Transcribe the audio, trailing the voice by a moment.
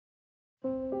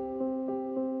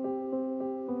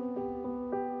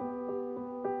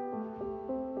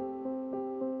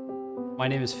My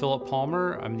name is Philip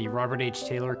Palmer. I'm the Robert H.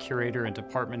 Taylor Curator and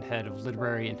Department Head of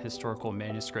Literary and Historical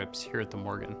Manuscripts here at the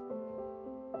Morgan.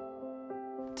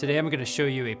 Today I'm going to show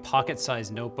you a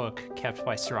pocket-sized notebook kept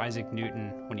by Sir Isaac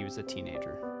Newton when he was a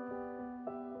teenager.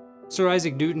 Sir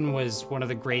Isaac Newton was one of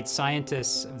the great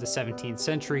scientists of the 17th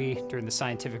century during the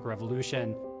scientific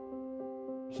revolution.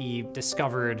 He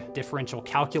discovered differential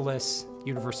calculus,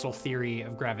 universal theory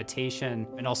of gravitation,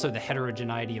 and also the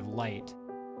heterogeneity of light.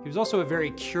 He was also a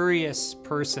very curious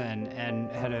person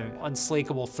and had an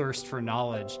unslakable thirst for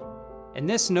knowledge. And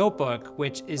this notebook,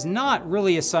 which is not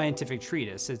really a scientific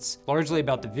treatise, it's largely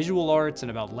about the visual arts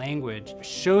and about language,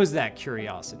 shows that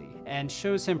curiosity and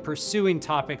shows him pursuing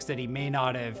topics that he may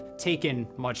not have taken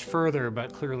much further,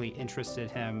 but clearly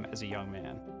interested him as a young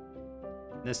man.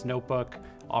 This notebook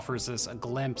offers us a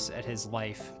glimpse at his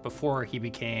life before he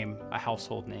became a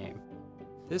household name.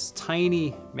 This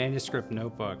tiny manuscript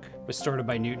notebook was started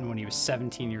by Newton when he was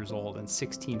 17 years old in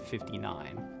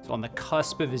 1659. So on the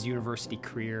cusp of his university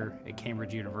career at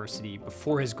Cambridge University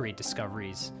before his great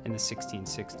discoveries in the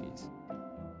 1660s.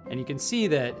 And you can see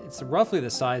that it's roughly the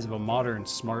size of a modern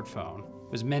smartphone.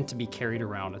 It was meant to be carried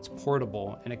around, it's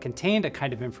portable, and it contained a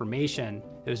kind of information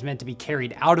that was meant to be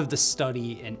carried out of the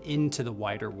study and into the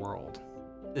wider world.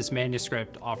 This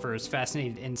manuscript offers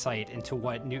fascinating insight into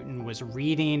what Newton was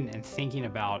reading and thinking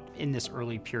about in this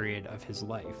early period of his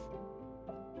life.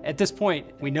 At this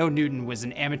point, we know Newton was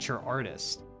an amateur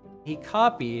artist. He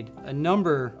copied a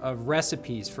number of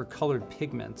recipes for colored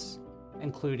pigments,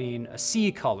 including a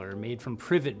sea color made from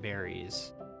privet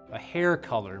berries, a hair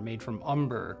color made from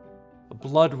umber, a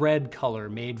blood red color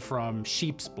made from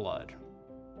sheep's blood.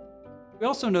 We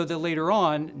also know that later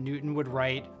on, Newton would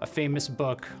write a famous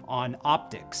book on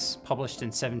optics, published in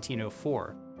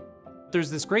 1704.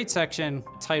 There's this great section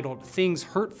titled Things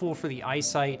Hurtful for the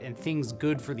Eyesight and Things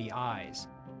Good for the Eyes.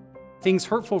 Things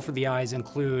hurtful for the eyes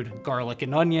include garlic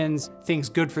and onions. Things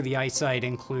good for the eyesight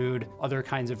include other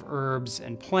kinds of herbs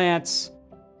and plants.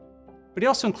 But he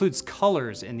also includes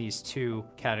colors in these two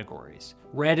categories.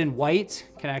 Red and white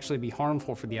can actually be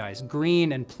harmful for the eyes.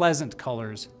 Green and pleasant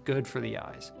colors, good for the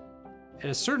eyes. At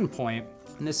a certain point,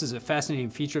 and this is a fascinating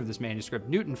feature of this manuscript,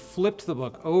 Newton flipped the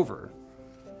book over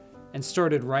and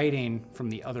started writing from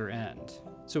the other end.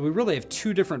 So we really have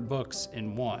two different books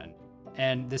in one.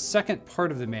 And the second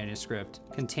part of the manuscript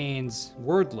contains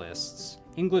word lists,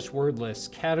 English word lists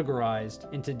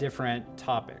categorized into different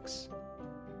topics.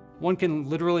 One can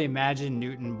literally imagine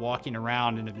Newton walking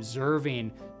around and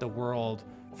observing the world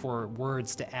for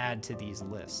words to add to these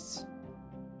lists.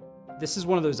 This is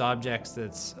one of those objects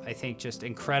that's, I think, just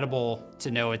incredible to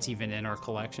know it's even in our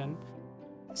collection.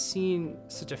 Seeing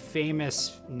such a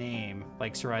famous name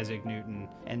like Sir Isaac Newton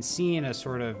and seeing a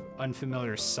sort of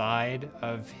unfamiliar side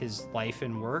of his life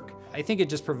and work, I think it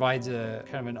just provides a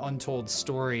kind of an untold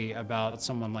story about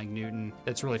someone like Newton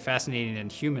that's really fascinating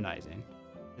and humanizing.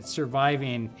 It's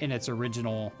surviving in its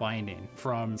original binding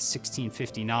from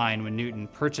 1659 when Newton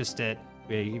purchased it.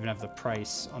 We even have the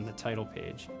price on the title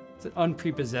page. It's an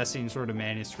unprepossessing sort of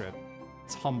manuscript.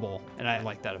 It's humble, and I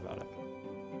like that about it.